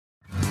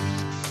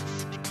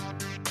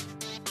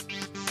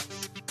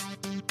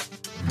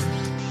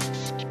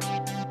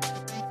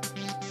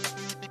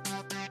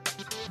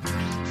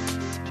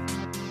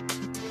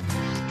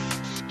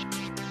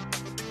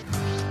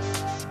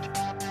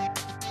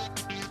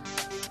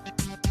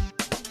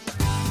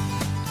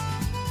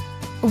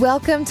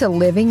Welcome to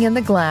Living in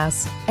the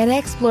Glass, an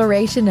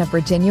exploration of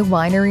Virginia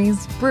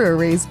wineries,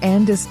 breweries,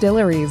 and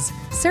distilleries,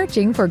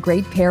 searching for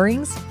great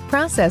pairings,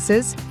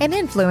 processes, and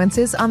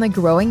influences on the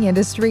growing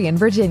industry in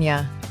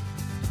Virginia.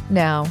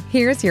 Now,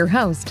 here's your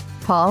host,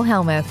 Paul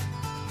Helmuth.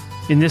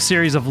 In this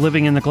series of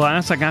Living in the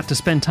Glass, I got to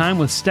spend time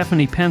with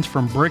Stephanie Pence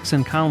from Bricks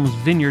and Columns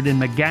Vineyard in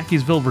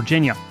McGaheysville,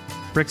 Virginia.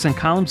 Bricks and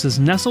Columns is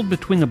nestled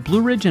between the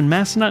Blue Ridge and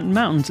Massanutten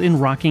Mountains in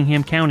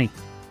Rockingham County.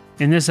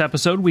 In this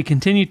episode, we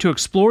continue to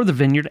explore the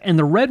vineyard and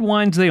the red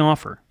wines they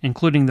offer,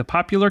 including the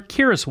popular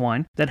Kiris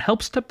wine that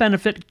helps to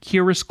benefit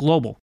Kiris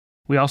Global.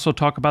 We also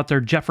talk about their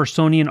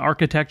Jeffersonian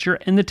architecture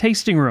and the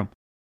tasting room.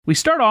 We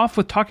start off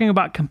with talking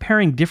about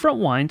comparing different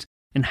wines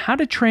and how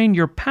to train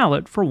your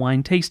palate for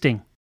wine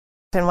tasting.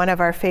 And one of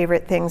our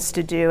favorite things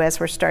to do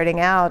as we're starting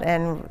out,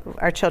 and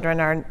our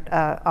children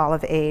are all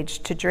of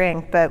age to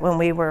drink, but when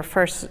we were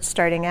first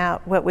starting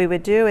out, what we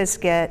would do is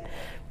get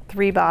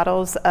 3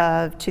 bottles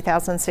of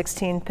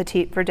 2016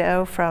 Petit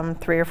Verdot from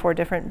 3 or 4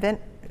 different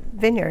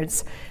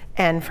vineyards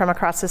and from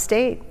across the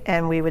state.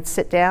 And we would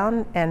sit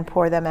down and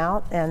pour them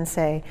out and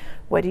say,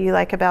 what do you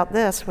like about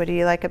this? What do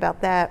you like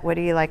about that? What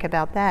do you like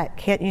about that?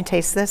 Can't you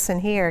taste this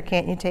in here?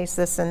 Can't you taste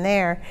this in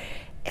there?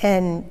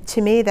 And to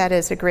me, that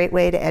is a great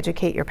way to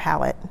educate your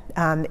palate,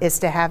 is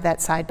to have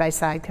that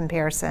side-by-side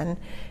comparison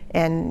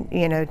and,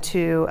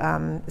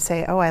 to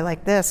say, oh, I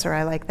like this or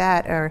I like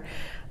that, or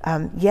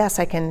yes,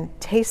 I can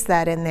taste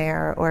that in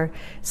there. Or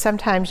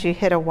sometimes you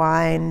hit a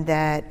wine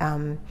that,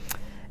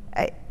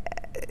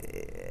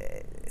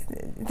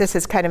 this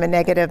is kind of a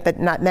negative, but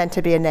not meant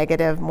to be a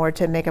negative, more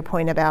to make a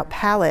point about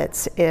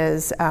palates,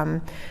 is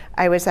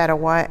I was at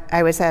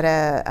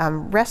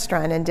a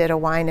restaurant and did a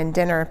wine and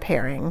dinner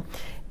pairing.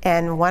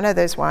 And one of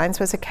those wines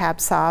was a Cab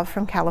Sauv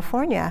from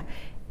California,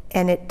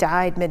 and it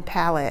died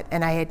mid-palate.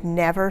 And I had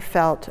never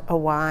felt a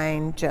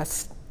wine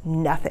just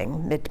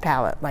nothing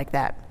mid-palate like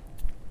that.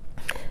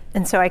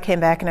 And so I came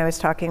back and I was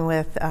talking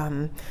with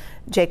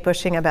Jake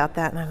Bushing about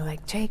that, and I'm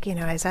like, Jake,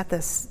 I was at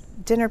this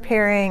dinner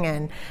pairing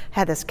and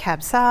had this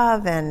Cab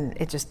Sauv, and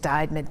it just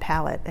died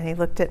mid-palate. And he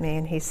looked at me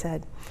and he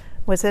said,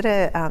 was it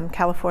a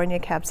California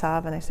Cab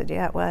Sauv? And I said,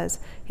 yeah, it was.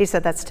 He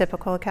said, that's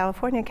typical of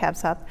California Cab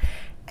Sauv.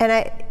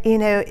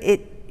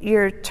 And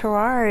your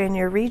terroir in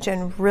your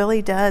region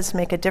really does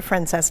make a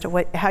difference as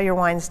to how your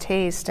wines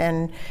taste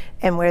and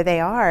where they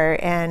are.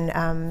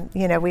 And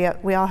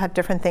we all have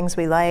different things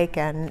we like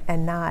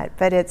and not.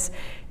 But it's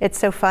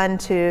so fun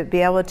to be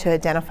able to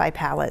identify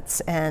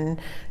palates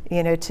and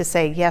to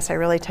say, yes, I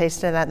really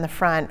tasted that in the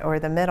front or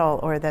the middle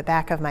or the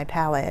back of my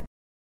palate.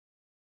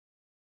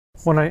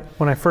 When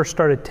I first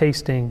started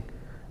tasting,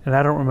 and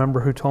I don't remember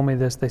who told me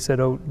this, they said,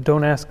 oh,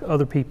 don't ask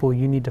other people,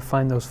 you need to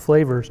find those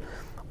flavors.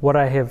 What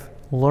I have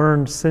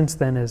learned since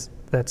then is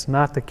that's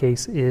not the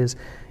case. Is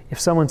if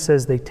someone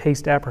says they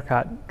taste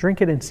apricot,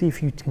 drink it and see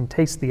if you can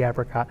taste the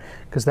apricot,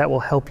 because that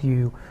will help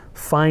you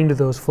find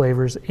those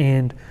flavors.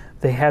 And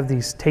they have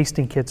these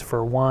tasting kits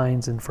for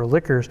wines and for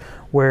liquors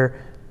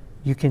where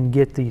you can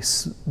get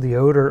the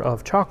odor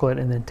of chocolate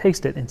and then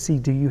taste it and see,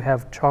 do you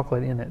have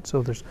chocolate in it?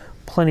 So there's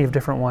plenty of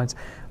different wines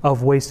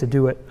of ways to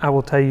do it. I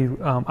will tell you,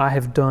 I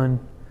have done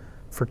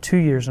for 2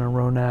 years in a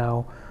row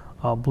now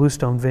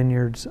Bluestone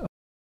Vineyards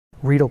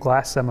Riedel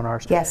glass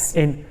seminars. Yes.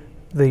 And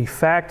the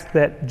fact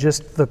that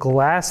just the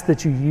glass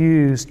that you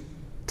use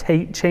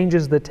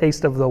changes the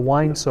taste of the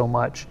wine so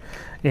much,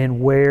 and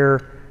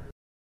where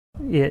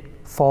it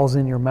falls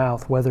in your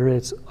mouth, whether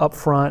it's up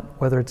front,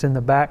 whether it's in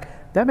the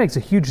back, that makes a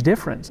huge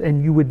difference.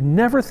 And you would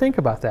never think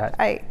about that.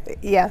 I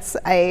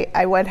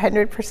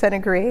 100%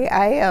 agree.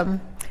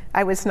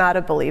 I was not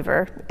a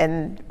believer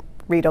in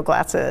Riedel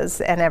glasses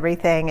and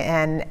everything,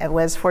 and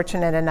was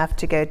fortunate enough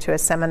to go to a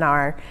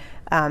seminar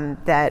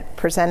that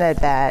presented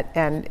that.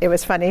 And it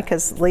was funny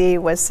because Lee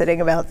was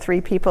sitting about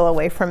 3 people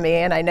away from me,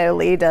 and I know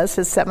Lee does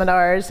his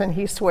seminars and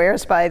he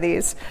swears by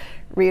these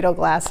Riedel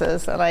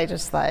glasses, and I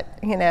just thought,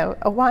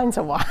 a wine's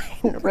a wine,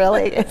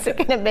 really. Is it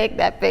going to make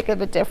that big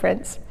of a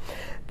difference?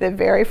 The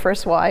very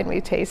first wine we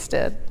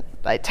tasted,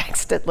 I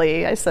texted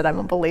Lee, I said, I'm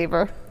a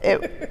believer.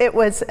 It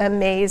was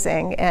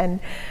amazing. And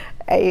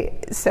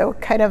so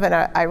kind of an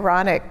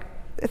ironic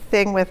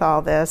thing with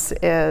all this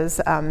is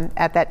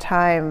at that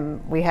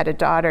time we had a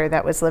daughter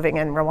that was living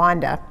in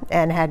Rwanda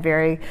and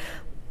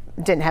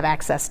didn't have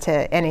access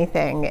to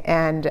anything.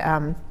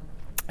 And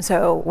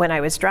so when I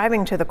was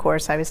driving to the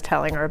course, I was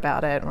telling her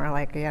about it, and we're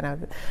like,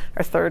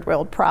 our third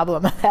world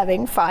problem of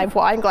having 5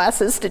 wine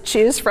glasses to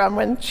choose from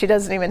when she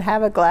doesn't even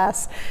have a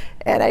glass.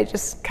 And I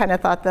just kind of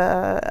thought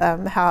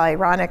how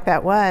ironic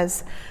that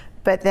was.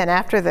 But then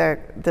after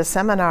the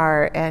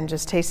seminar and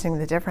just tasting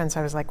the difference,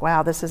 I was like,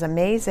 wow, this is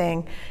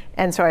amazing.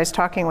 And so I was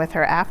talking with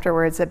her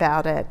afterwards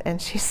about it,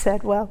 and she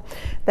said, well,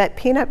 that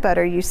peanut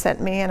butter you sent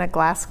me in a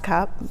glass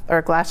cup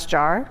or glass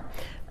jar,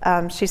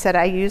 she said,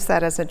 I use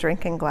that as a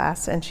drinking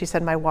glass. And she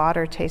said, my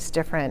water tastes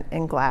different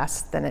in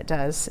glass than it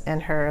does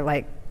in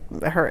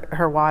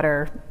her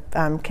water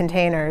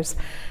containers.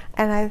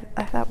 And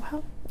I thought,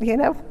 well,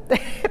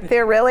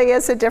 there really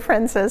is a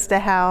difference as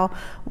to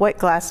what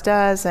glass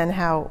does and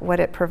what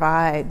it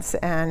provides.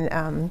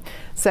 And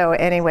so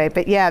anyway,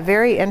 but yeah,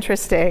 very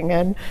interesting.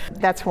 And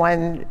that's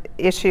one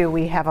issue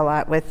we have a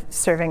lot with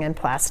serving in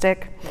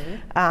plastic.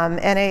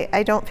 And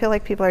I don't feel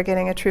like people are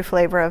getting a true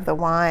flavor of the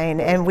wine.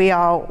 And we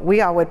all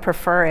would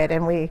prefer it.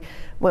 And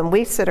when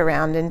we sit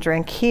around and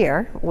drink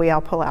here, we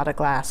all pull out a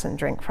glass and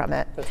drink from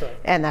it. That's right.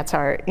 And that's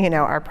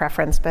our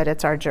preference, but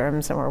it's our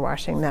germs and we're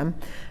washing them.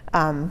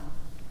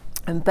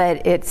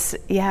 But it's,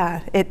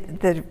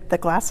 the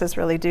glasses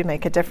really do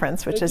make a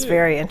difference, which is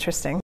very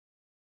interesting.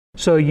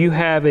 So you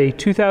have a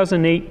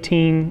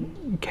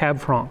 2018 Cab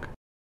Franc.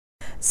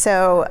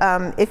 So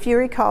if you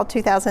recall,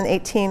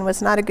 2018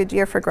 was not a good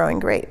year for growing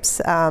grapes.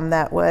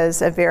 That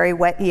was a very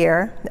wet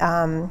year.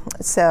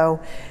 So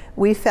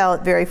we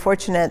felt very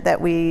fortunate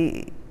that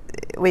we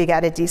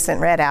got a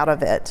decent red out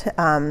of it.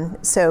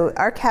 So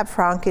our Cab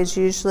Franc is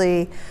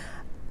usually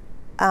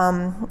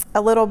a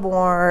little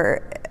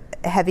more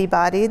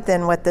heavy-bodied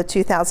than what the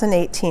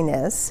 2018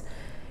 is.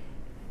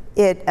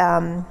 It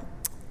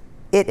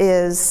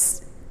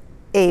is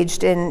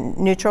aged in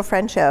neutral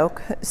French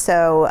oak.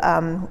 So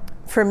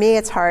for me,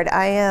 it's hard.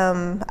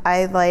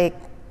 I like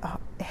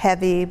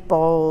heavy,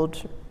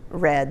 bold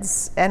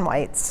reds and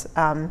whites.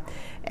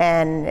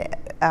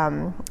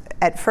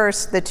 At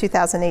first, the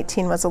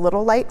 2018 was a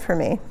little light for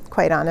me,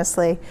 quite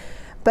honestly.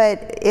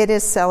 But it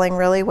is selling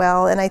really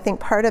well, and I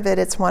think part of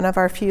it's one of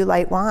our few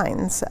light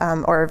wines,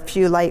 or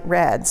few light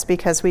reds,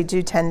 because we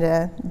do tend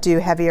to do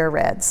heavier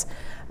reds.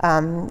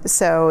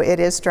 So it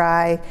is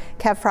dry.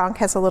 Cab Franc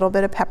has a little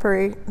bit of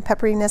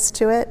pepperiness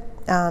to it.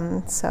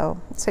 So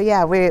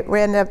yeah, we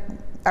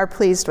are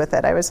pleased with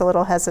it. I was a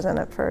little hesitant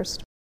at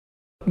first.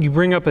 You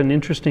bring up an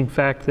interesting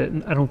fact that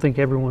I don't think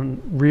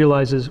everyone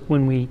realizes.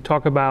 When we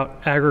talk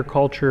about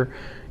agriculture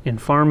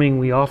and farming,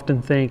 we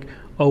often think,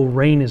 oh,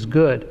 rain is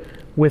good.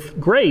 With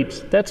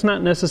grapes, that's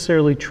not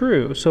necessarily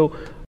true. So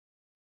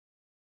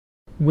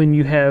when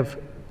you have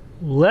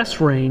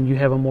less rain, you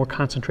have a more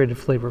concentrated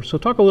flavor. So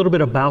talk a little bit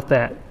about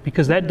that,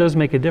 because that does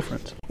make a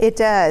difference. It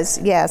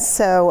does, yes.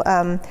 So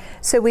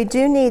we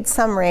do need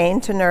some rain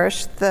to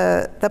nourish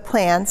the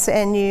plants,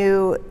 and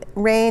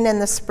rain in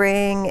the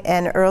spring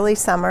and early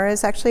summer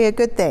is actually a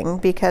good thing,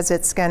 because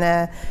it's going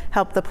to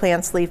help the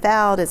plants leaf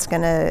out. It's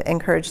going to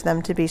encourage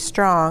them to be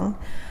strong.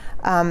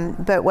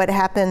 But what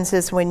happens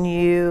is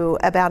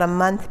about a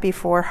month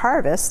before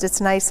harvest,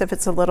 it's nice if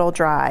it's a little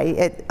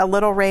dry. A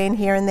little rain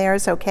here and there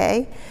is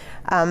okay,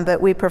 but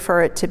we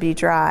prefer it to be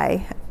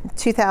dry.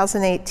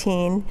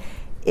 2018,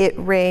 it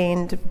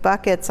rained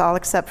buckets all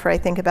except for I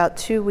think about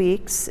 2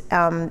 weeks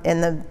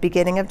in the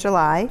beginning of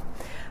July.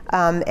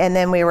 And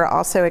then we were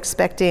also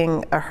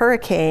expecting a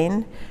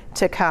hurricane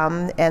to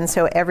come, and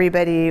so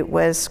everybody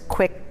was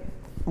quick.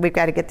 We've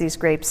got to get these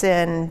grapes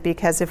in,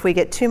 because if we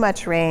get too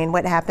much rain,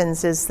 what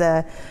happens is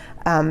the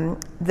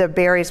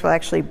berries will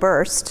actually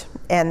burst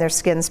and their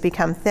skins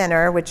become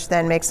thinner, which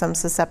then makes them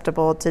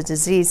susceptible to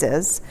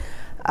diseases.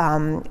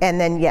 And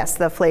then, yes,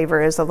 the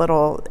flavor is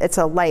it's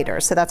a lighter.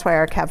 So that's why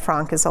our Cab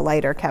Franc is a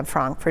lighter Cab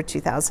Franc for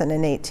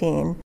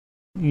 2018.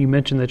 You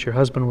mentioned that your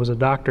husband was a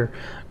doctor.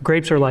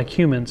 Grapes are like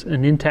humans.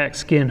 An intact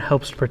skin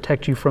helps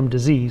protect you from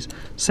disease.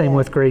 Same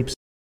with grapes.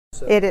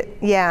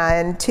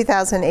 In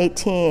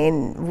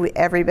 2018,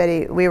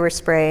 we were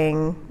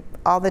spraying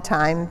all the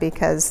time,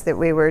 because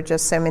we were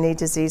just so many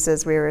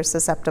diseases we were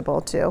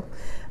susceptible to.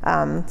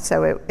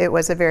 So it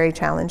was a very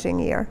challenging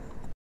year.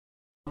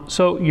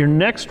 So your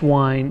next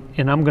wine,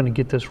 and I'm going to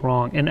get this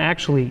wrong, and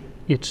actually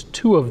it's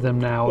 2 of them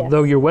now,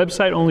 though your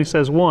website only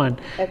says 1,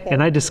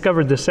 and I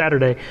discovered this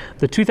Saturday,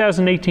 the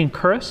 2018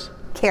 Carus?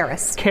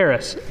 Carus.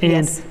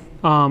 And yes.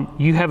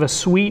 You have a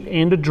sweet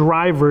and a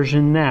dry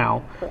version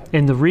now. Correct.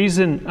 And the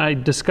reason I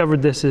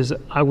discovered this is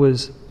I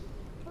was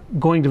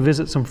going to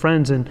visit some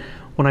friends, and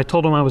when I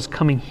told them I was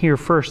coming here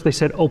first, they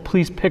said, oh,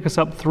 please pick us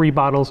up 3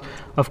 bottles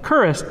of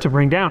Carus to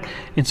bring down.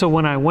 And so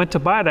when I went to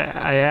buy it,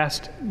 I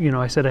asked,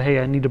 I said, hey,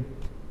 I need to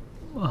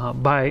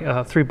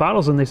buy 3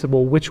 bottles. And they said,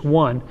 well, which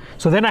one?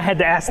 So then I had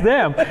to ask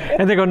them.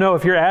 And they go, no,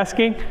 if you're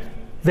asking,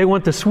 they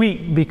want the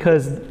sweet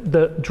because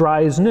the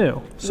dry is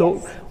new.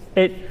 So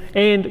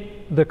yes.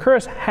 The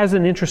Carus has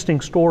an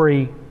interesting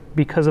story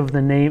because of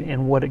the name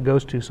and what it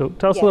goes to. So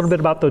tell us a little bit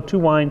about the 2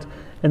 wines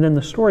and then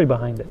the story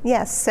behind it.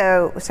 Yes,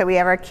 so we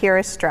have our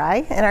Carus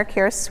Dry and our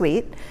Carus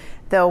Sweet.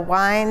 The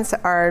wines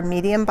are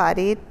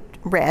medium-bodied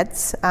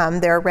reds.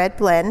 They're a red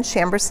blend.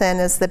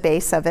 Chambourcin is the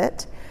base of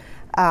it.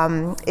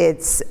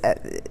 It's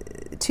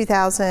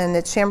 2000,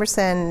 it's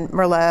Chambourcin,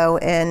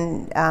 Merlot,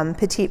 and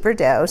Petit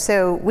Verdot.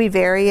 So we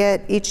vary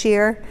it each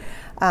year.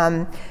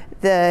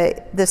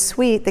 The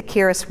sweet, the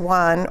Carus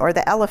 1, or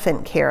the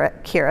elephant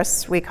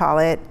Carus, we call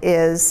it,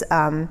 is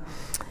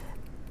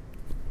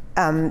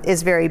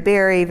very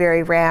berry,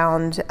 very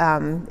round.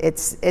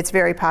 It's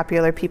very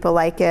popular. People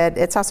like it.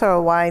 It's also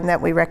a wine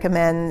that we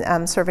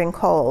recommend serving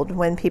cold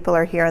when people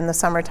are here in the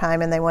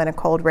summertime and they want a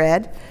cold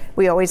red.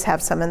 We always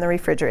have some in the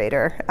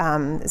refrigerator,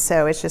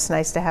 so it's just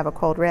nice to have a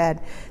cold red.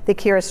 The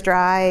Carus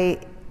Dry,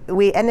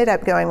 we ended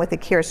up going with the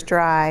Carus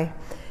Dry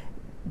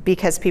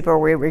because people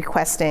were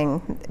requesting,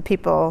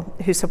 people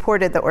who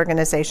supported the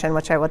organization,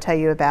 which I will tell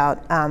you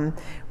about,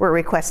 were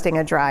requesting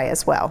a dry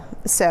as well.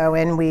 So,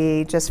 and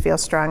we just feel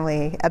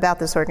strongly about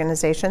this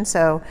organization,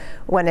 so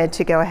wanted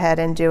to go ahead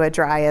and do a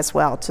dry as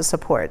well to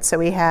support. So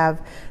we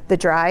have the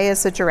dry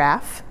is a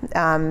giraffe.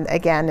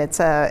 Again, it's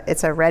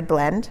a red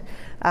blend.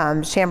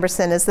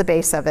 Chambourcin is the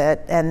base of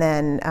it, and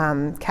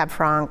then Cab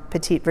Franc,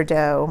 Petit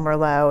Verdot,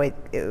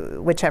 Merlot,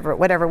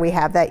 whatever we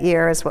have that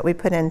year is what we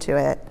put into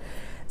it.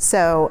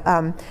 So,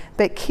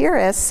 but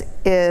Kiris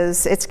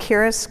it's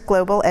Kiris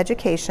Global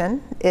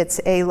Education.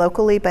 It's a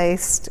locally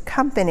based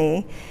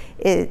company.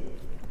 It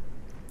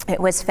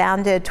was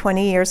founded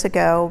 20 years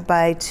ago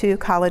by two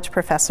college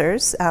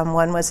professors.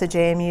 One was a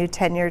JMU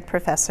tenured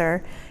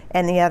professor,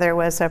 and the other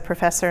was a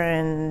professor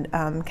in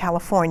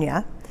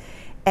California.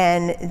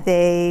 And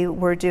they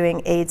were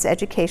doing AIDS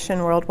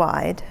education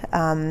worldwide.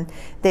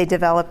 They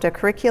developed a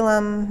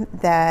curriculum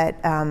that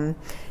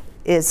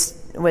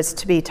was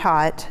to be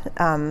taught.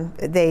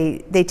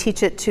 They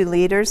teach it to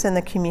leaders in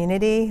the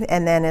community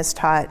and then is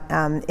taught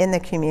in the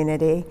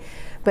community.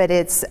 But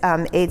it's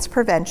AIDS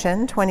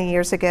prevention. 20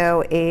 years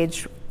ago,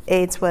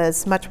 AIDS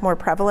was much more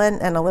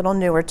prevalent and a little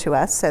newer to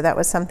us, so that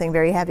was something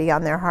very heavy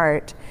on their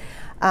heart.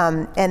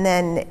 And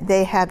then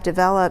they have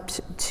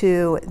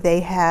they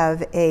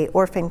have a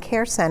orphan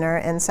care center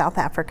in South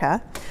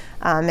Africa,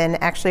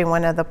 and actually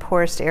one of the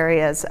poorest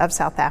areas of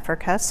South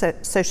Africa. So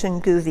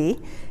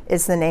Soshanguve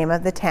is the name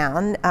of the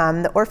town.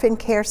 The orphan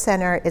care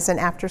center is an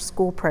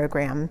after-school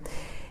program.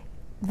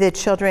 The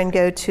children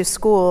go to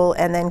school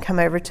and then come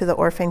over to the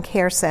orphan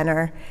care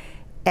center,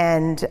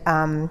 and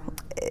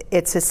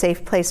it's a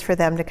safe place for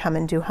them to come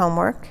and do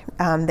homework.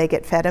 They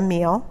get fed a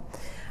meal,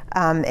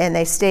 and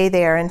they stay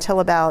there until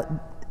about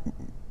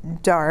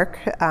dark,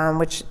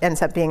 which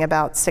ends up being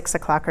about 6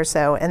 o'clock or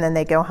so, and then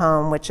they go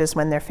home, which is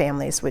when their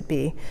families would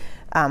be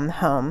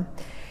home.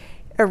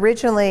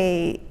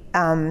 Originally,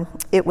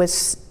 it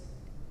was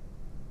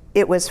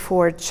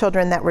for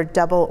children that were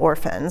double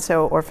orphaned,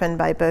 so orphaned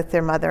by both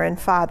their mother and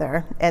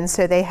father, and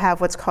so they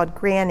have what's called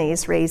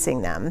grannies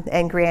raising them,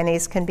 and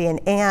grannies can be an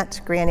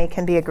aunt, granny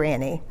can be a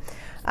granny,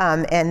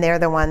 and they're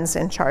the ones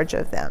in charge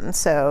of them,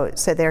 so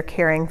they're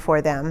caring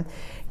for them.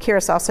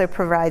 Kiris also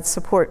provides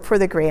support for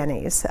the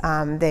grannies.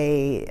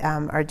 They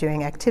are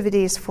doing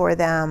activities for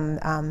them.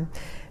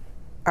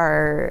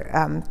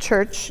 Our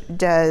church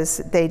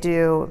they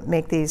do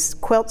make these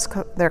quilts.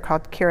 They're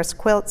called Kiris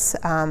quilts,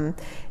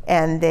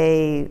 and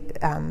they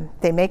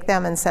make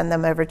them and send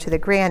them over to the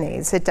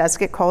grannies. It does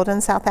get cold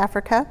in South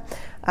Africa,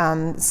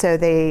 so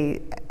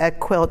a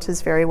quilt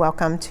is very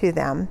welcome to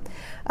them.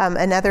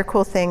 Another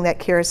cool thing that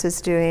Kiris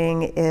is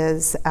doing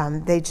is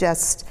they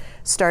just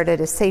started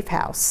a safe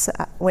house.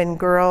 When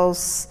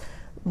girls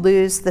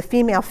lose the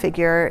female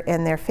figure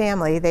in their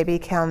family, they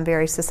become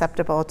very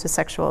susceptible to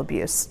sexual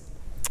abuse.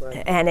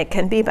 Right. And it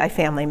can be by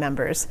family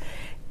members.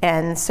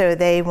 And so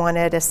they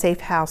wanted a safe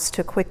house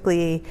to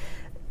quickly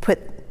put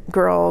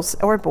girls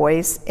or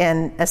boys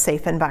in a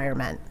safe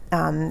environment.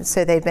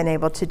 So they've been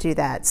able to do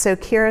that. So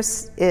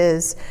Kiris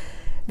is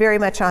very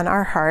much on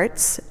our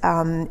hearts,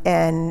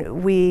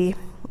 and we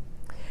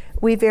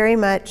very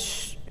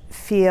much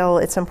feel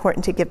it's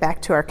important to give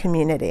back to our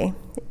community.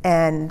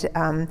 And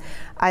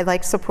I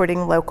like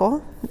supporting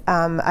local.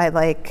 I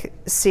like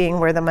seeing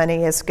where the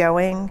money is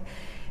going.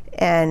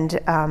 And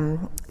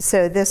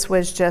so this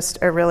was just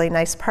a really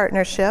nice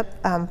partnership.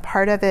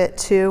 Part of it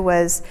too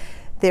was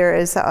there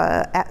is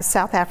a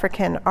South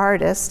African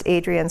artist,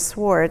 Adrian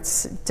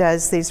Swartz,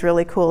 does these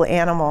really cool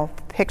animal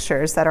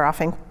pictures that are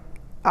often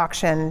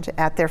auctioned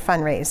at their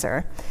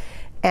fundraiser.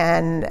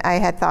 And I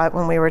had thought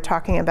when we were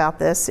talking about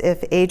this,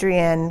 if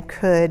Adrian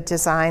could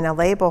design a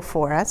label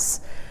for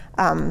us,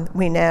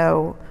 we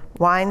know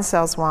wine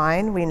sells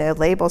wine, we know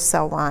labels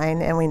sell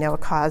wine, and we know a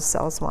cause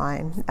sells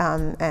wine.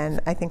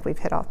 And I think we've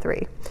hit all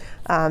three.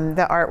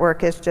 The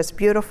artwork is just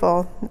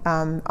beautiful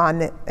on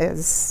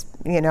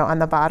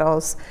the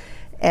bottles.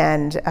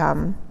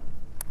 And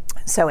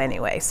so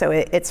anyway, so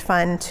it's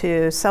fun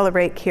to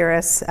celebrate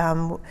Kiris.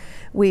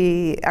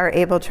 We are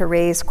able to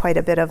raise quite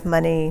a bit of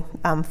money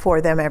for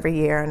them every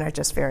year, and are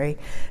just very,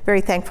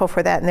 very thankful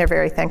for that, and they're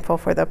very thankful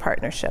for the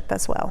partnership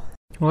as well.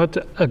 Well,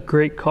 that's a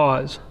great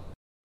cause.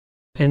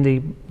 And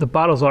the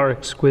bottles are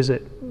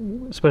exquisite,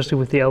 especially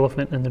with the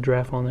elephant and the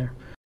giraffe on there.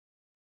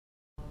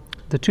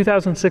 The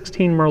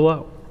 2016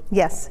 Merlot.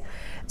 Yes.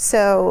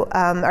 So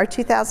our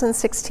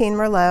 2016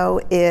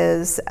 Merlot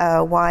is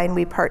a wine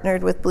we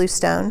partnered with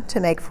Bluestone to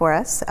make for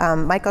us.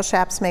 Michael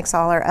Shaps makes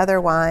all our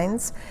other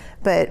wines,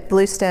 but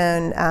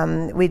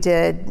Bluestone, we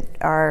did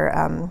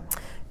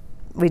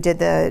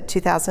the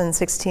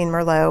 2016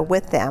 Merlot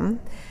with them.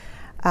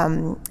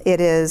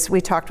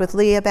 We talked with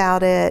Lee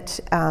about it.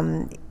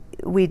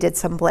 We did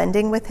some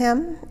blending with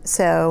him.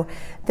 So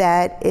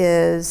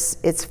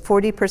it's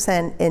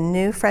 40% in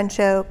new French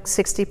oak,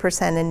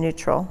 60% in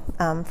neutral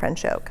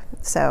French oak.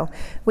 So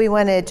we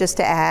wanted just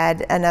to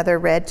add another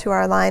red to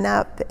our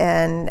lineup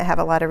and have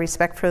a lot of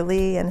respect for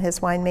Lee and his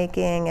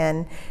winemaking,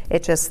 and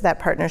that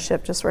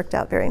partnership just worked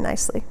out very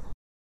nicely.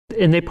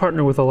 And they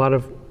partner with a lot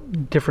of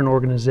different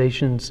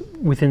organizations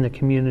within the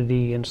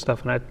community and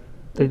stuff, and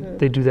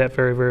they do that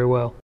very, very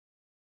well.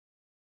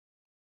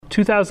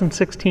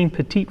 2016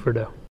 Petit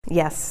Verdot.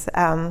 Yes,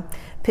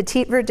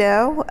 Petit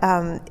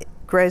Verdot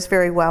grows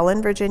very well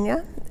in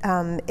Virginia.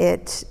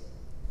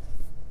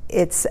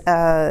 It's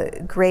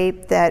a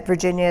grape that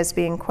Virginia is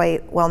being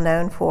quite well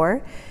known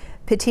for.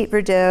 Petit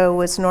Verdot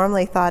was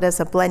normally thought as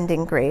a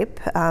blending grape.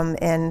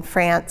 In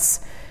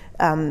France,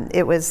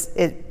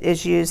 it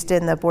is used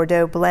in the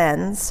Bordeaux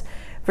blends.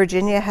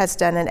 Virginia has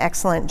done an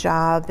excellent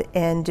job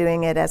in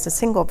doing it as a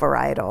single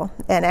varietal,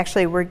 and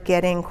actually we're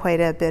getting quite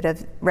a bit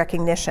of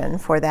recognition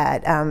for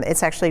that.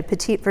 It's actually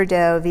Petit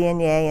Verdot,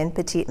 Viognier, and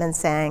Petit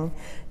Manseng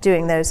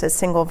doing those as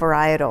single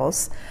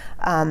varietals.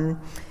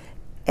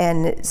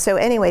 And so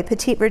anyway,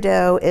 Petit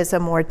Verdot is a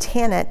more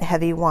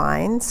tannin-heavy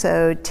wine,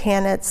 so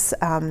tannins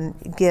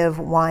give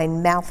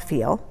wine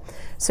mouthfeel.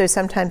 So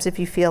sometimes if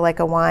you feel like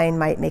a wine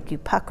might make you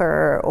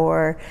pucker,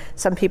 or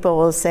some people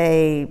will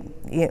say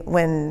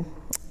when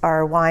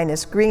our wine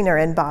is greener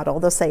in bottle,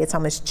 they'll say it's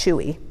almost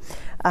chewy.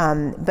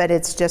 But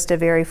it's just a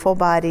very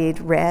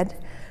full-bodied red.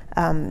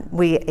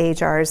 We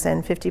age ours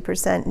in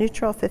 50%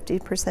 neutral,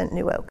 50%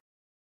 new oak.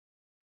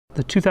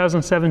 The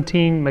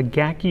 2017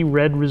 McGahey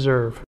Red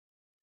Reserve.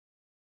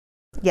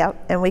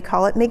 Yep, and we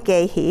call it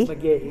McGahey.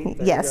 McGahey.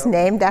 Yes,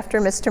 named after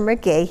Mr.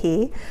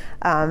 McGahey,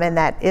 and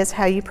that is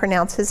how you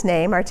pronounce his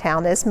name. Our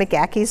town is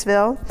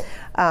McGaheysville.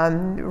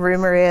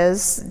 Rumor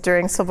is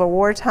during Civil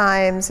War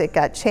times it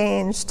got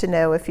changed to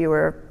know if you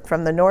were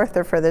from the north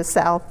or further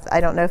south.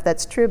 I don't know if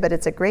that's true, but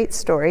it's a great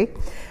story.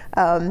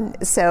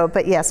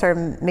 But yes, our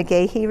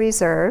McGahey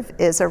Reserve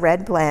is a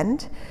red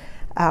blend.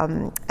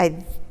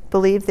 I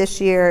believe this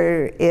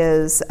year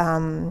is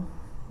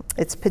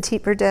it's Petit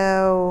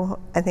Verdot,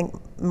 I think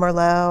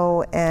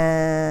Merlot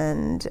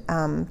and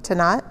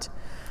Tannat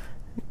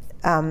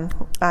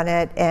on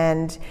it,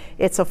 and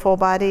it's a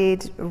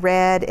full-bodied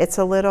red. It's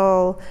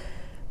not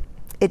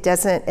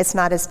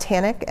as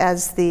tannic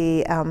as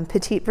the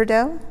Petit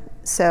Verdot,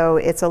 so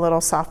it's a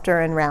little softer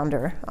and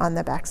rounder on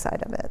the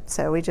backside of it.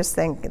 So we just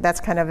think that's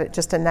kind of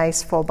just a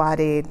nice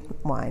full-bodied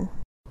wine.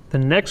 The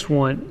next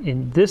one,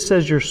 and this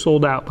says you're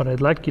sold out, but I'd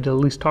like you to at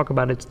least talk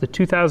about it. It's the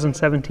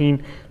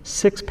 2017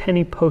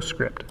 Sixpenny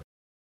Postscript.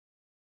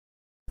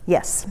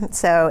 Yes,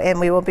 and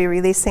we will be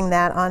releasing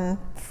that on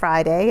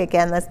Friday.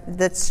 Again,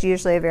 that's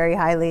usually a very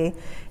highly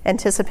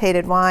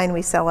anticipated wine.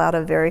 We sell out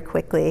of very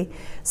quickly.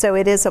 So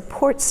it is a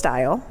port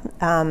style.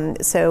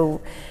 So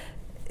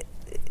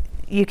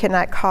you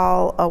cannot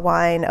call a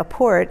wine a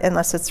port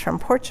unless it's from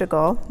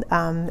Portugal.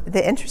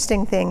 The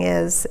interesting thing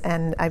is,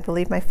 and I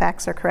believe my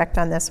facts are correct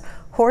on this,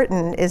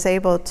 Horton is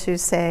able to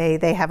say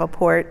they have a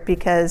port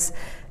because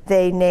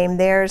they named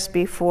theirs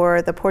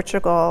before the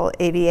Portugal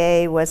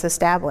AVA was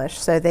established,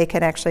 so they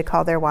can actually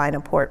call their wine a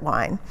port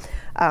wine.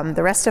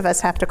 The rest of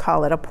us have to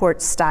call it a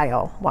port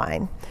style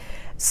wine.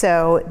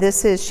 So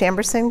this is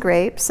Chambourcin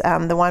grapes.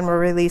 The one we're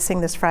releasing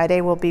this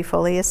Friday will be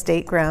fully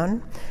estate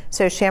grown.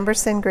 So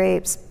Chambourcin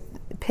grapes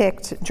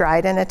picked,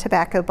 dried in a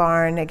tobacco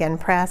barn, again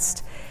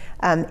pressed,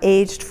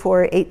 aged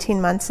for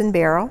 18 months in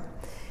barrel.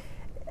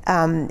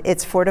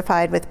 It's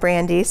fortified with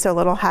brandy, so a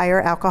little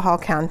higher alcohol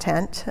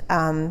content.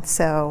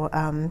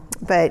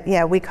 But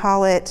yeah, we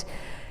call it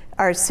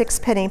our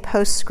Sixpenny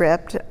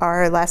Postscript.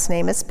 Our last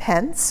name is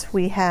Pence.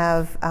 We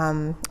have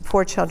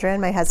 4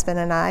 children, my husband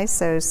and I,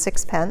 so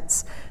 6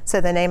 Pence.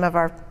 So the name of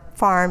our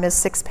farm is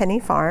Sixpenny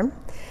Farm.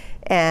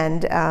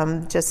 And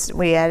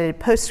we added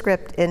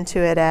postscript into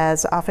it,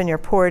 as often your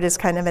port is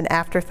kind of an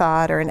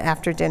afterthought or an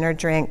after dinner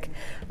drink.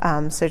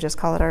 So just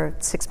call it our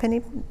Sixpenny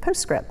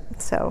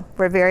Postscript. So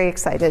we're very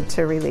excited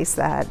to release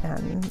that.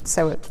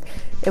 So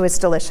it was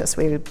delicious.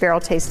 We barrel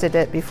tasted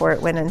it before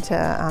it went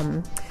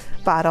into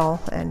bottle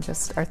and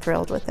just are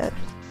thrilled with it.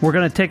 We're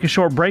going to take a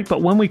short break,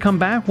 but when we come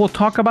back, we'll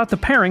talk about the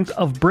pairings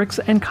of Bricks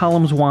and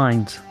Columns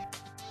wines.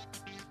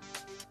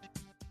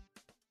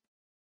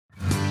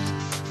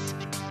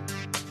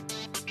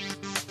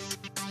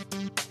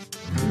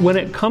 When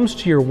it comes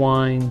to your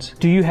wines,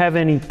 do you have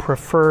any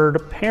preferred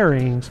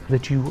pairings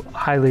that you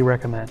highly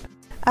recommend?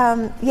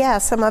 Yeah,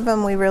 some of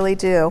them we really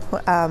do.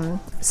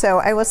 So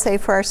I will say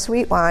for our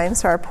sweet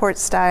wines, our port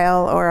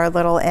style or our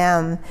little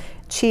M,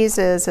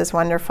 cheeses is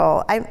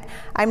wonderful.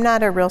 I'm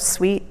not a real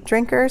sweet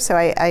drinker, so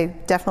I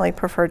definitely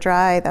prefer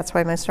dry. That's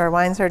why most of our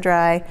wines are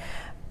dry.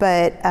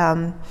 But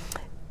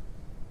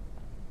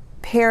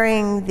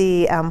pairing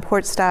the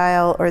port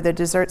style or the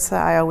dessert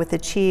style with the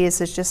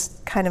cheese is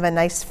just kind of a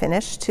nice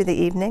finish to the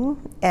evening,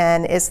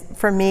 and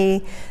for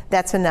me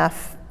that's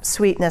enough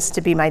sweetness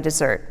to be my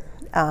dessert,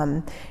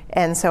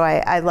 and so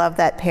I love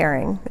that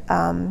pairing.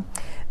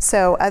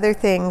 So other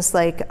things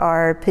like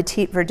our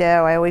Petit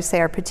Verdot, I always say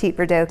our Petit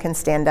Verdot can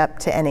stand up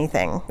to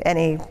anything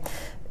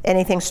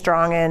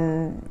strong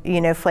and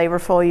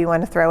flavorful you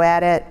want to throw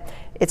at it.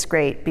 It's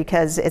great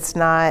because it's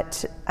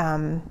not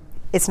going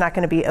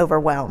to be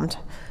overwhelmed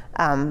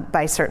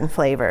by certain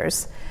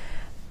flavors.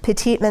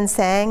 Petit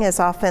Manseng is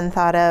often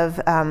thought of,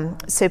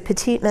 so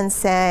Petit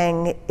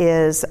Manseng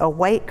is a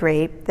white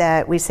grape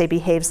that we say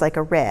behaves like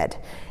a red.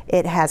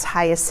 It has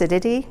high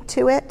acidity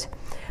to it,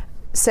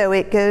 so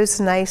it goes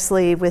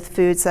nicely with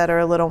foods that are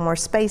a little more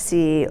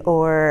spicy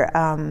or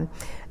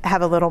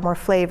have a little more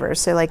flavor.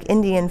 So like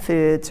Indian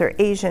foods or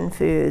Asian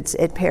foods,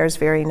 it pairs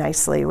very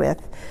nicely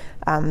with,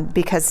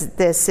 because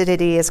the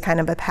acidity is kind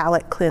of a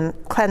palate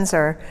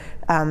cleanser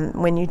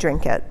when you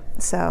drink it.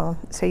 So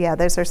yeah,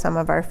 those are some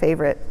of our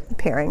favorite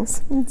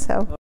pairings.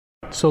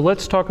 So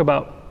let's talk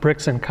about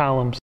bricks and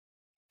columns.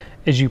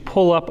 As you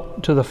pull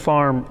up to the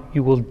farm,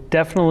 you will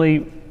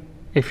definitely,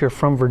 if you're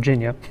from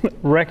Virginia,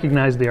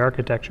 recognize the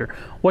architecture.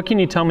 What can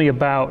you tell me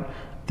about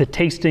the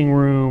tasting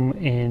room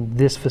in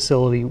this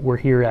facility we're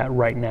here at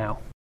right now?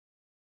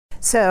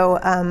 So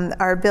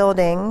our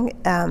building,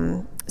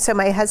 so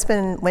my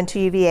husband went to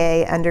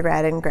UVA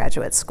undergrad and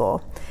graduate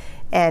school.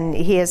 And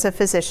he is a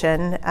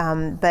physician,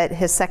 but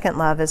his second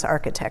love is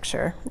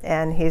architecture.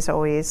 And he's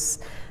always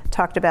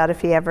talked about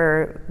if he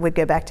ever would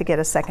go back to get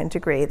a second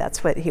degree,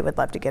 that's what he would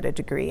love to get a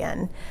degree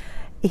in.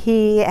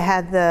 He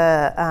had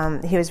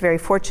he was very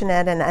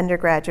fortunate in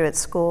undergraduate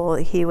school.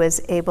 He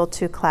was able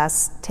to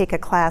take a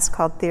class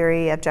called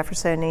Theory of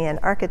Jeffersonian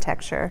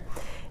Architecture.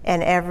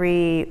 And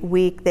every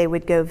week they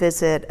would go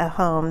visit a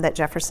home that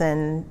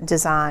Jefferson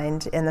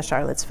designed in the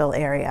Charlottesville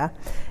area.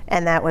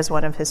 And that was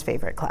one of his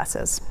favorite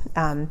classes.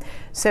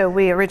 So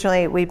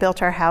we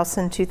built our house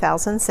in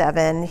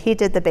 2007. He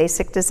did the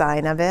basic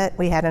design of it.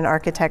 We had an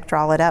architect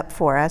draw it up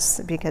for us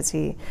because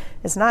he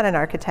is not an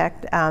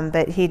architect,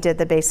 but he did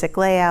the basic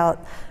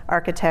layout.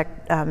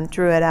 Architect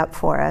drew it up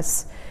for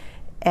us.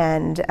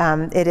 And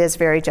it is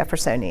very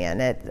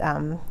Jeffersonian. It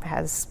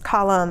has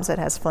columns, it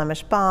has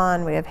Flemish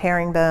bond, we have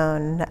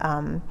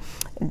herringbone,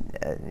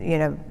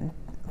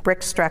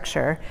 brick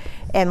structure.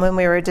 And when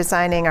we were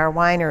designing our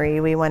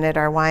winery, we wanted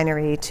our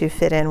winery to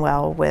fit in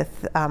well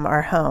with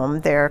our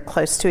home. They're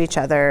close to each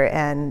other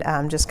and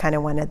just kind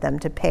of wanted them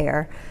to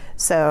pair.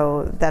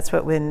 So that's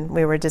what, when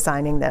we were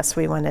designing this,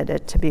 we wanted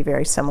it to be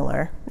very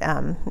similar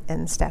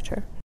in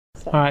stature.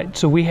 All right,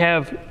 so we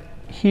have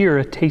here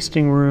a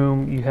tasting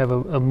room, you have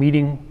a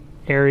meeting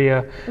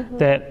area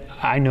that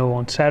I know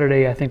on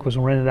Saturday I think was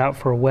rented out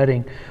for a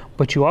wedding,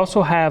 but you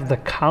also have the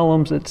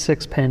columns at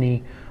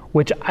Sixpenny,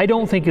 which I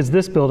don't think is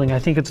this building, I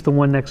think it's the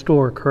one next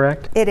door,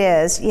 correct? It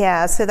is,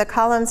 yeah. So the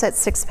columns at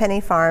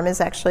Sixpenny Farm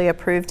is actually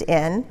approved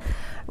in.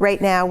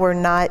 Right now we're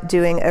not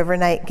doing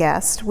overnight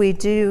guests. We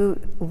do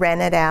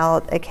rent it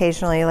out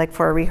occasionally, like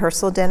for a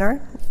rehearsal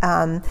dinner.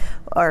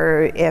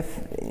 Or if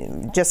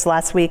just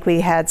last week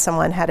we had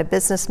someone had a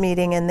business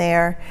meeting in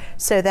there.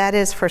 So that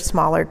is for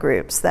smaller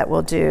groups that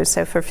we'll do.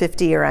 So for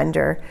 50 or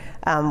under,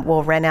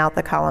 we'll rent out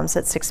the columns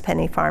at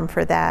Sixpenny Farm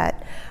for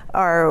that.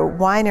 Our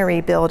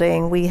winery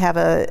building, we have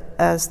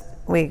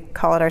we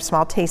call it our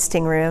small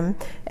tasting room,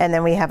 and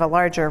then we have a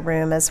larger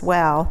room as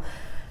well.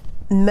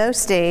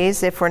 Most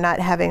days, if we're not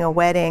having a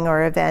wedding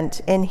or event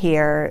in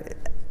here,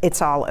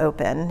 it's all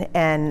open.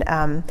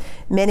 And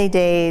many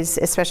days,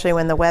 especially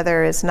when the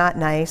weather is not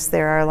nice,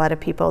 there are a lot of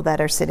people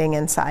that are sitting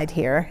inside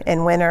here.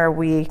 In winter,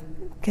 we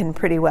can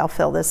pretty well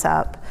fill this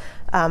up.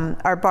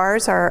 Our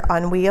bars are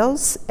on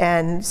wheels,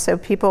 and so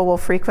people will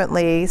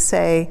frequently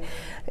say,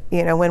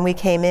 when we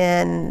came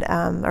in,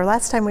 or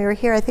last time we were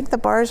here, I think the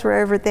bars were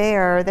over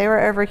there, or they were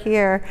over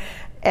here.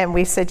 And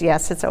we said,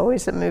 yes, it's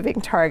always a moving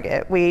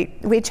target. We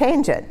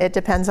change it. It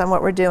depends on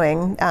what we're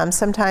doing.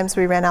 Sometimes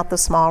we rent out the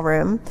small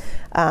room.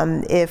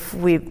 If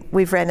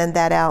we've rented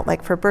that out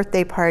like for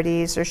birthday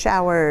parties or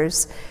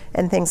showers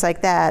and things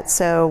like that.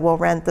 So we'll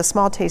rent the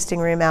small tasting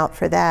room out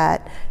for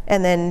that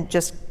and then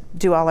just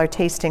do all our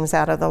tastings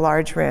out of the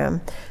large room.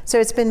 So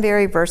it's been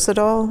very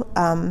versatile.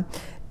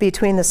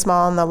 Between the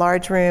small and the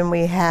large room,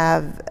 we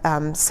have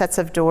sets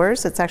of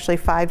doors. It's actually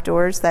 5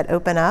 doors that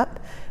open up.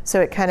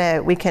 So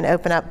we can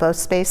open up both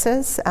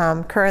spaces.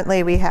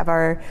 Currently, we have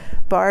our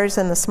bars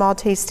in the small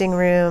tasting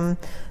room.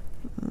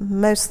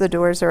 Most of the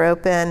doors are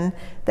open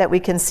that we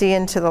can see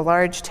into the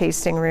large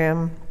tasting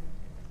room.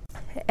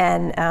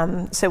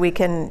 And so we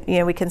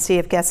can see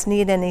if guests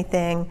need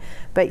anything,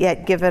 but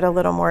yet give it a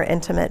little more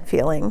intimate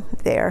feeling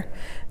there.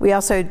 We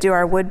also do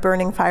our wood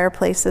burning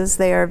fireplaces.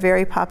 They are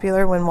very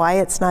popular when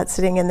Wyatt's not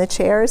sitting in the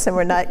chairs and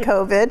we're not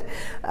COVID.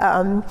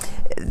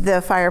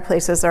 The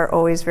fireplaces are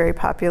always very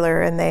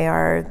popular, and they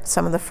are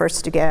some of the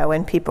first to go,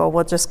 and people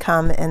will just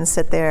come and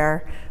sit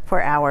there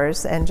for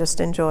hours and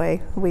just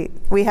enjoy.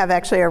 We have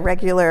actually a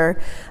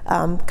regular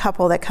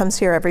couple that comes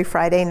here every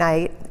Friday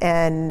night,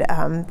 and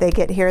they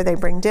get here, they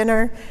bring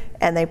dinner,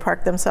 and they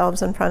park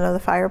themselves in front of the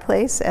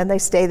fireplace, and they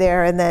stay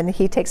there, and then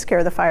he takes care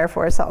of the fire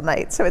for us all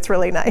night. So it's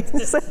really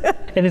nice.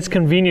 And it's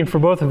convenient for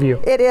both of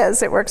you. It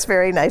is. It works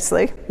very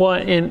nicely. Well,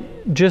 and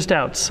just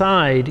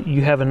outside,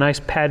 you have a nice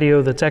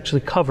patio that's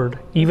actually covered.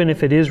 Even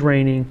if it is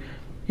raining,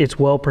 it's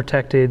well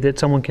protected, that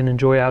someone can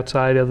enjoy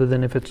outside, other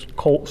than if it's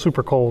cold,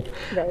 super cold.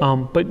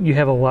 Right. But you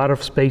have a lot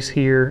of space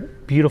here,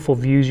 beautiful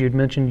views. You'd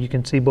mentioned you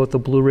can see both the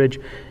Blue Ridge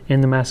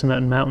and the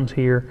Massanutten Mountains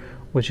here,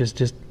 which is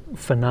just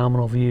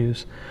phenomenal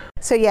views.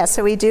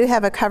 So we do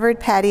have a covered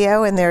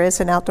patio, and there is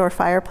an outdoor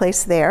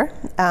fireplace there.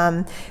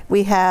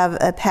 We have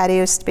a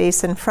patio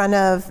space in front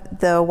of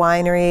the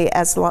winery,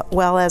 as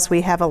well as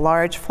we have a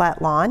large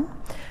flat lawn.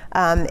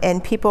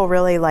 And people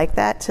really like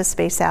that to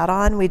space out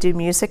on. We do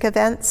music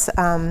events.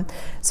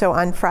 So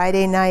on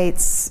Friday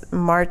nights,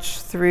 March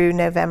through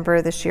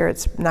November, this year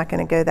it's not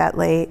going to go that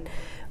late,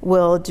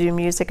 we'll do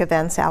music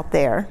events out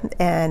there.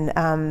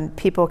 And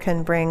people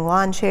can bring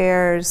lawn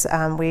chairs.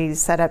 We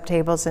set up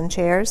tables and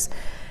chairs.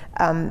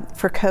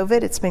 For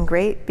COVID, it's been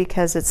great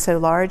because it's so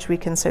large, we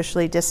can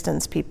socially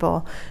distance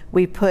people.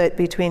 We put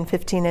between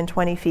 15 and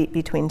 20 feet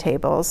between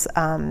tables,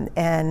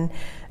 and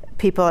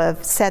people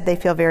have said they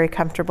feel very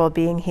comfortable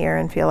being here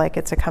and feel like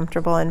it's a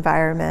comfortable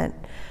environment.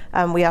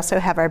 We also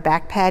have our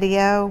back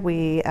patio.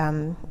 We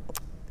added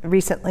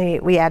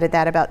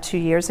that about 2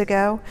 years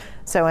ago,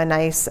 so a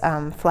nice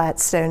flat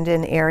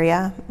stoned-in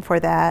area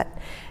for that.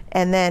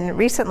 And then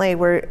recently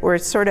we're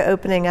sort of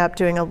opening up,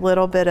 doing a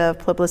little bit of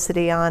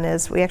publicity on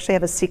is we actually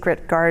have a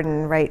secret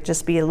garden right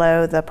just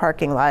below the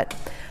parking lot.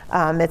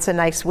 It's a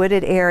nice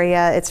wooded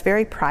area. It's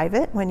very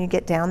private when you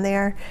get down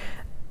there.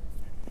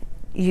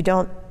 You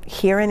don't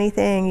hear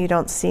anything, you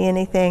don't see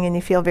anything, and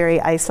you feel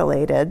very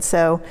isolated.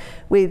 So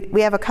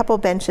we have a couple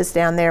benches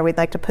down there. We'd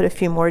like to put a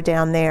few more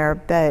down there,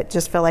 but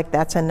just feel like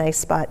that's a nice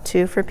spot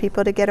too for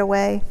people to get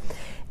away.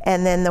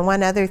 And then the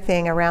one other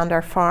thing around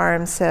our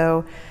farm,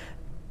 so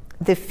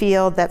the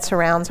field that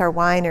surrounds our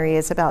winery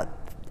is about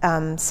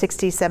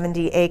 60,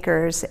 70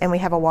 acres, and we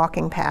have a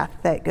walking path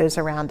that goes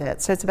around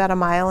it. So it's about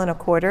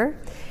 1.25 miles.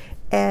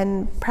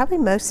 And probably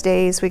most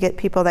days we get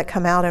people that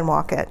come out and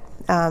walk it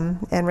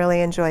and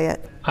really enjoy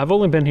it. I've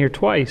only been here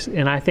twice,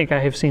 and I think I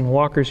have seen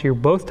walkers here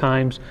both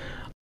times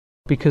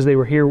because they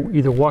were here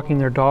either walking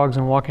their dogs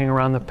and walking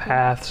around the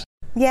paths.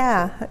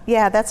 Yeah,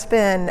 that's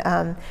been,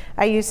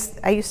 I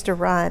used to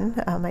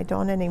run, I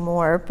don't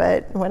anymore,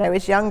 but when I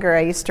was younger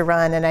I used to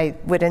run, and I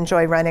would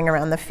enjoy running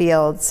around the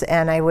fields,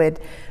 and I would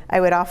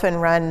often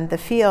run the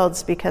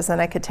fields because then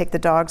I could take the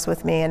dogs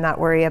with me and not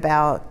worry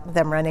about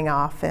them running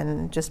off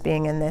and just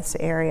being in this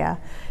area.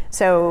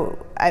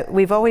 So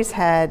we've always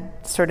had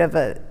sort of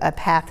a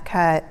path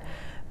cut,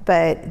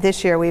 but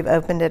this year we've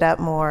opened it up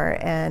more,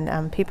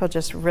 and people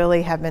just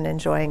really have been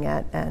enjoying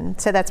it, and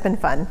so that's been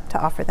fun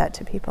to offer that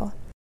to people.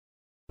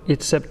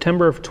 It's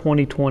September of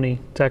 2020.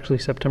 It's actually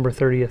September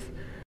 30th,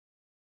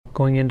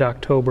 going into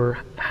October.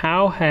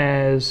 How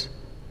has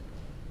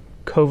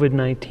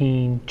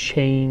COVID-19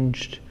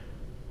 changed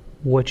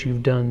what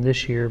you've done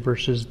this year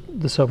versus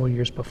the several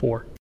years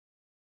before?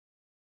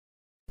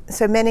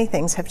 So many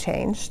things have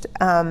changed.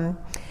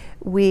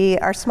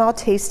 Our small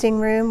tasting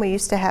room, we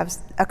used to have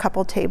a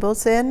couple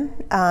tables in,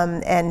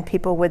 and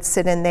people would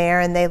sit in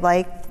there, and they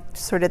liked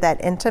sort of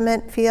that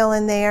intimate feel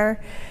in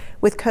there.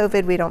 With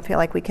COVID, we don't feel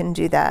like we can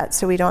do that,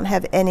 so we don't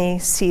have any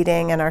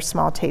seating in our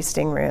small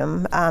tasting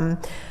room.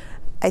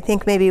 I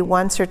think maybe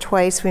once or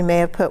twice we may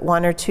have put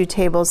 1 or 2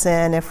 tables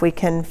in if we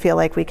can feel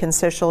like we can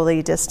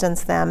socially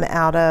distance them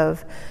out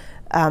of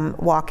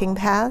walking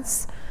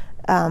paths.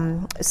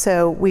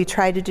 So we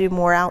try to do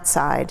more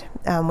outside.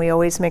 We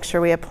always make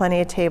sure we have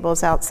plenty of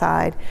tables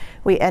outside.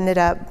 We ended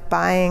up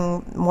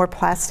buying more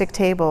plastic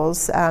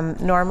tables.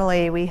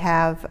 Normally we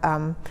have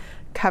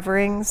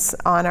coverings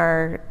on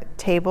our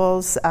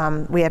tables.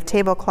 We have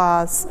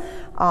tablecloths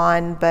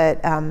on,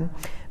 but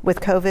with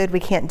COVID, we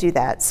can't do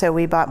that. So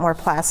we bought more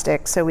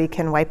plastic so we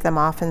can wipe them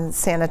off and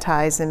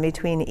sanitize in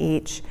between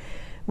each.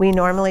 We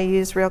normally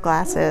use real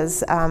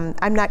glasses.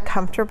 I'm not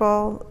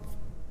comfortable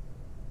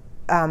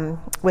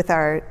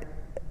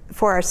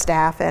for our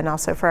staff and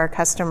also for our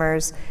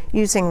customers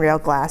using real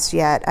glass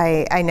yet.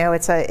 I know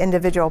it's an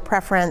individual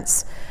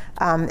preference,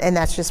 and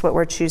that's just what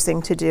we're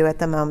choosing to do at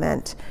the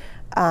moment.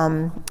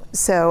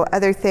 So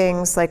other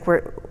things like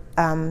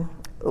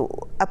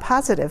a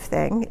positive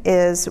thing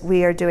is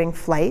we are doing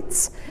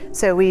flights.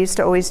 So we used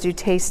to always do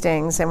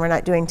tastings, and we're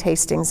not doing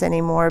tastings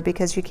anymore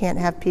because you can't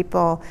have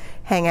people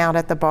hang out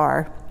at the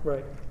bar.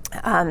 Right.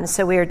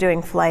 So we are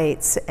doing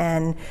flights,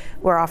 and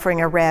we're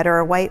offering a red or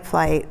a white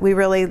flight. We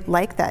really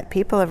like that.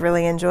 People have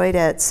really enjoyed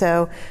it.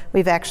 So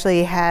we've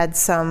actually had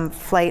some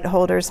flight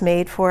holders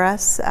made for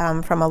us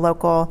from a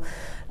local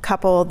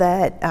couple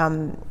that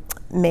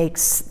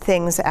makes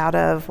things out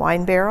of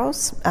wine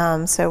barrels.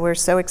 So we're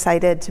so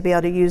excited to be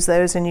able to use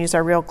those and use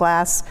our real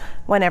glass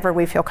whenever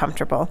we feel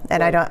comfortable.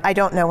 And right. I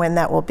don't know when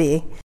that will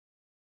be.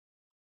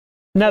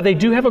 Now they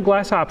do have a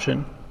glass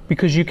option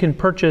because you can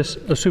purchase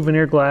a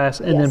souvenir glass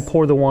and Yes. then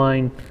pour the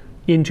wine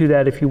into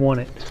that if you want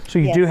it. So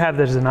you Yes. do have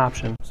that as an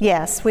option.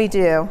 Yes, we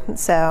do.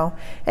 So,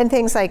 and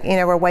things like,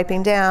 we're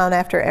wiping down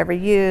after every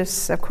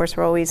use. Of course,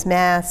 we're always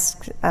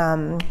masked.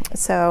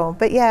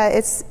 But yeah,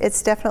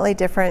 it's definitely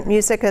different.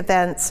 Music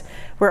events,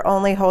 we're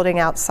only holding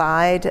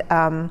outside.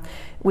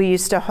 We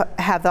used to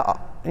have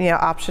the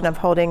option of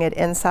holding it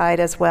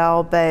inside as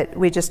well, but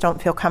we just don't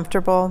feel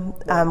comfortable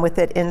with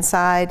it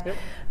inside. Yep.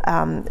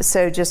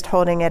 So just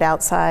holding it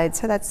outside.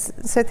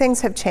 So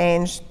things have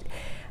changed.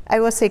 I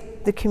will say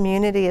the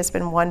community has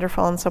been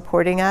wonderful in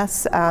supporting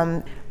us.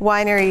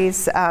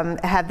 Wineries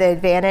have the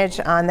advantage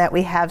on that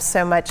we have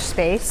so much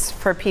space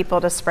for people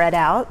to spread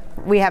out.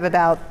 We have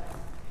about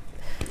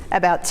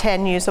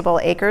 10 usable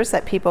acres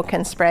that people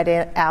can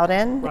spread out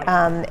in.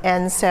 Right.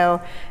 And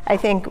so I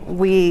think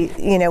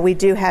we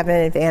do have an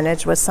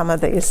advantage with some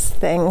of these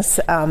things,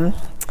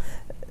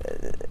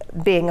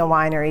 being a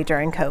winery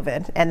during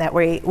COVID, and that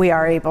we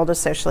are able to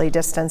socially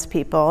distance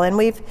people. And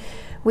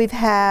we've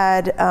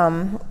had,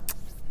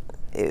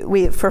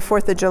 for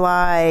 4th of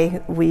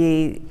July,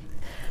 we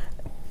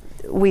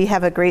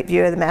have a great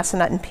view of the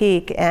Massanutten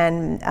Peak,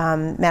 and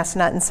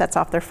Massanutten sets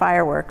off their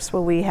fireworks.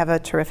 Well, we have a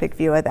terrific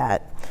view of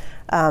that.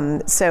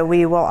 So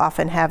we will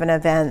often have an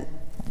event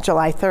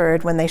July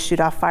 3rd when they shoot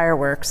off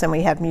fireworks, and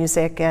we have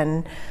music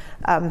and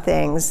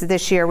things.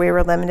 This year we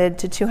were limited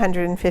to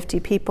 250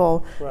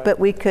 people, right. But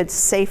we could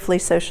safely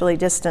socially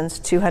distance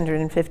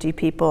 250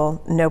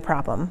 people, no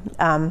problem.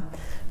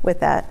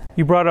 With that.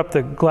 You brought up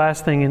the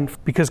glass thing, and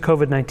because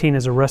COVID-19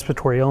 is a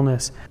respiratory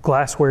illness,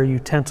 glassware,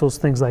 utensils,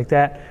 things like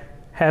that,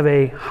 have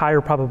a higher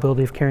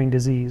probability of carrying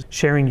disease.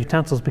 Sharing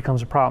utensils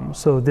becomes a problem.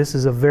 So this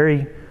is a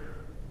very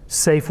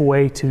safe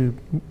way to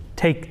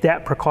take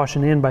that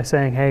precaution in by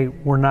saying, hey,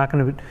 we're not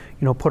going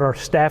to, put our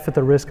staff at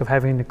the risk of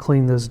having to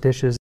clean those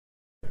dishes.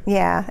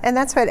 Yeah, and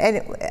that's what,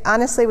 and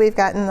honestly, we've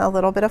gotten a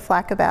little bit of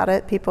flack about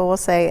it. People will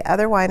say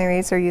other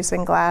wineries are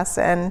using glass,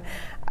 and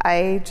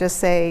I just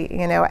say,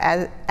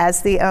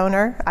 as the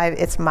owner,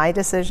 it's my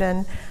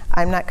decision.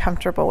 I'm not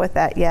comfortable with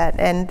that yet,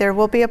 and there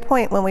will be a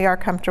point when we are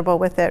comfortable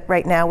with it.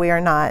 Right now, we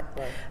are not.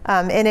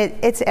 Right. And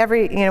it's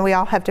we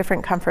all have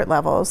different comfort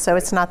levels, so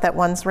it's not that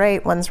one's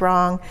right, one's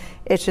wrong.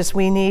 It's just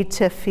we need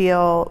to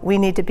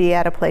be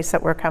at a place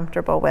that we're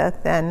comfortable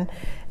with, and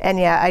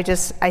yeah,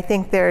 I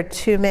think there are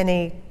too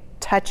many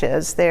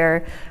touches.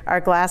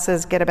 Our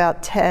glasses get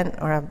about 10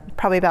 or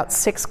probably about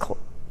 6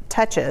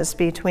 touches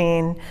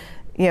between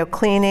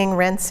cleaning,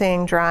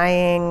 rinsing,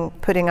 drying,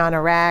 putting on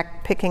a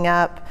rack, picking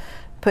up,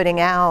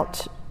 putting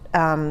out,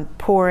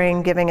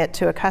 pouring, giving it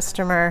to a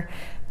customer.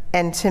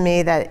 And to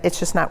me, that it's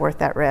just not worth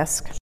that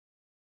risk.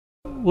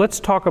 Let's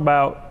talk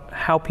about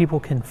how people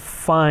can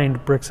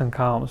find Bricks and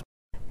Columns.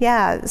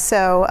 Yeah,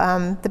 so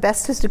the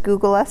best is to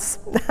Google us,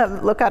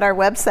 look at our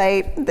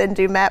website, then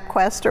do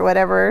MapQuest or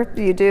whatever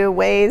you do,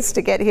 ways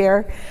to get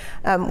here.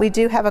 We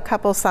do have a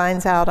couple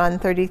signs out on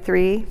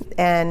 33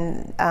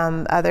 and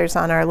others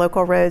on our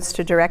local roads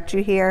to direct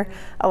you here.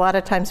 A lot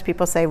of times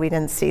people say we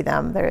didn't see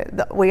them.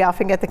 We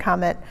often get the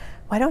comment,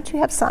 why don't you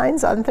have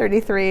signs on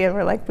 33? And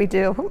we're like, we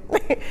do.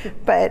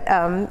 But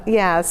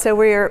yeah, so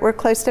we're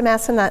close to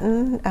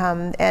Massanutten,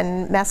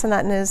 and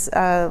Massanutten is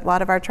a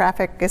lot of our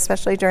traffic,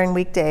 especially during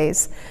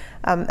weekdays.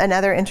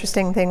 Another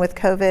interesting thing with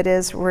COVID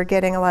is we're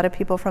getting a lot of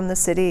people from the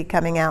city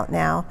coming out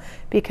now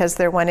because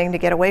they're wanting to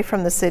get away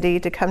from the city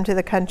to come to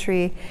the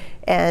country,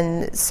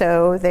 and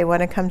so they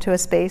want to come to a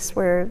space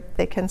where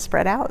they can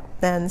spread out.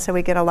 And so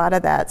we get a lot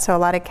of that. So a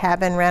lot of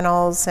cabin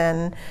rentals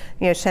and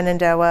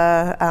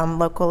Shenandoah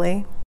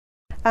locally.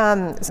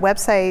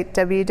 Website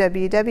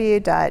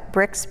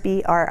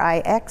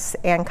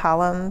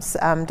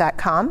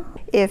www.brixandcolumns.com.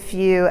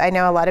 I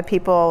know a lot of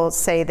people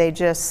say they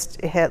just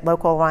hit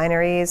local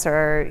wineries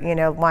or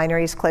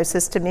wineries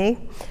closest to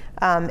me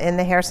in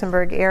the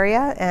Harrisonburg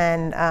area,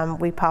 and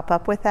we pop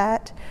up with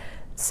that.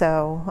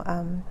 So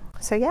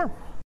yeah.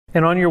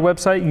 And on your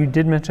website, you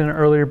did mention it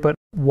earlier, but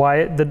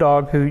Wyatt the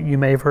dog, who you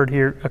may have heard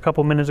here a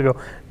couple minutes ago,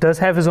 does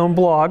have his own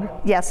blog.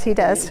 Yes, he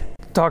does.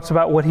 Talks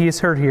about what he has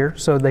heard here,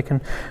 so they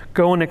can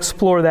go and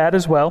explore that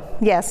as well.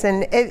 Yes,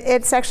 and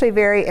it's actually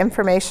very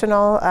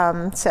informational.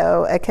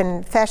 So a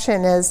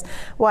confession is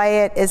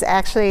Wyatt is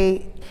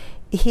actually,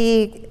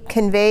 he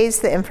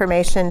conveys the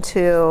information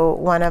to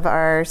one of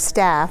our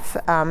staff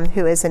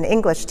who is an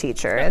English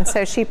teacher, and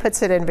so she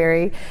puts it in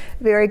very,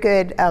 very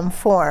good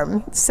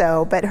form.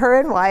 So, but her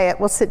and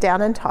Wyatt will sit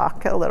down and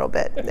talk a little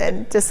bit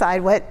and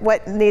decide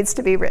what needs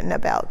to be written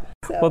about.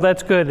 So. Well,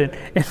 that's good.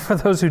 And for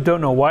those who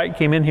don't know, Wyatt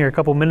came in here a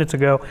couple minutes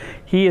ago.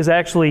 He is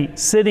actually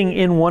sitting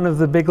in one of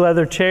the big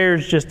leather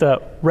chairs just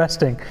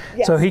resting.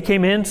 Yes. So he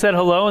came in, said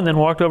hello, and then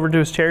walked over to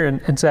his chair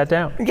and sat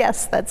down.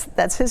 Yes,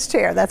 that's his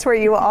chair. That's where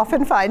you will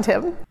often find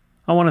him.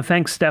 I want to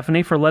thank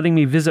Stephanie for letting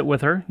me visit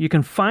with her. You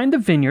can find the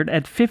vineyard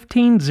at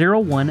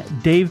 1501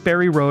 Dave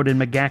Berry Road in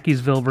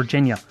McGaheysville,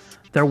 Virginia.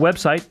 Their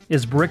website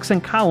is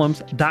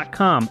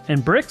bricksandcolumns.com,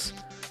 and Bricks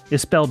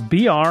is spelled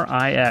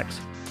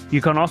B-R-I-X.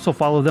 You can also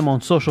follow them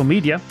on social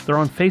media. They're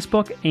on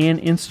Facebook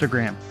and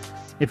Instagram.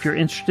 If you're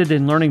interested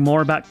in learning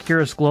more about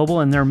Kerus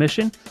Global and their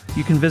mission,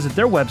 you can visit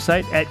their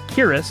website at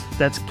Kerus,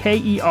 that's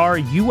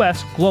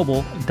Kerus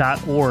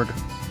Global.org.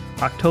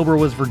 October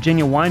was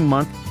Virginia Wine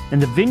Month,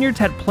 and the vineyards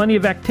had plenty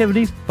of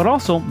activities, but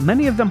also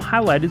many of them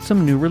highlighted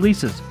some new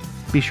releases.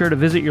 Be sure to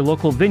visit your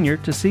local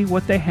vineyard to see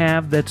what they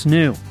have that's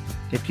new.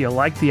 If you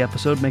liked the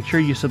episode, make sure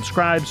you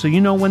subscribe so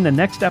you know when the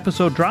next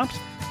episode drops,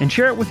 and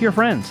share it with your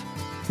friends.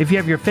 If you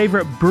have your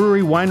favorite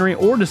brewery, winery,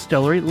 or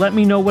distillery, let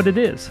me know what it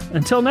is.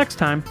 Until next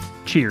time,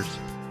 cheers.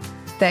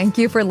 Thank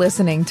you for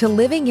listening to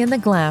Living in the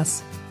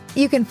Glass.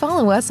 You can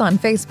follow us on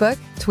Facebook,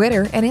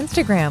 Twitter, and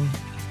Instagram.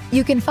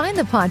 You can find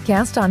the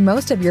podcast on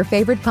most of your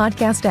favorite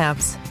podcast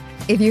apps.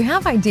 If you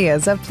have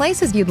ideas of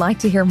places you'd like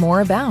to hear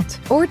more about,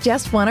 or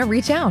just want to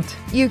reach out,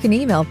 you can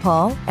email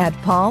Paul at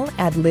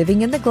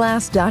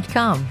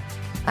livinginthe.glass.com.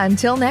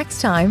 Until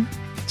next time,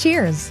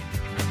 cheers.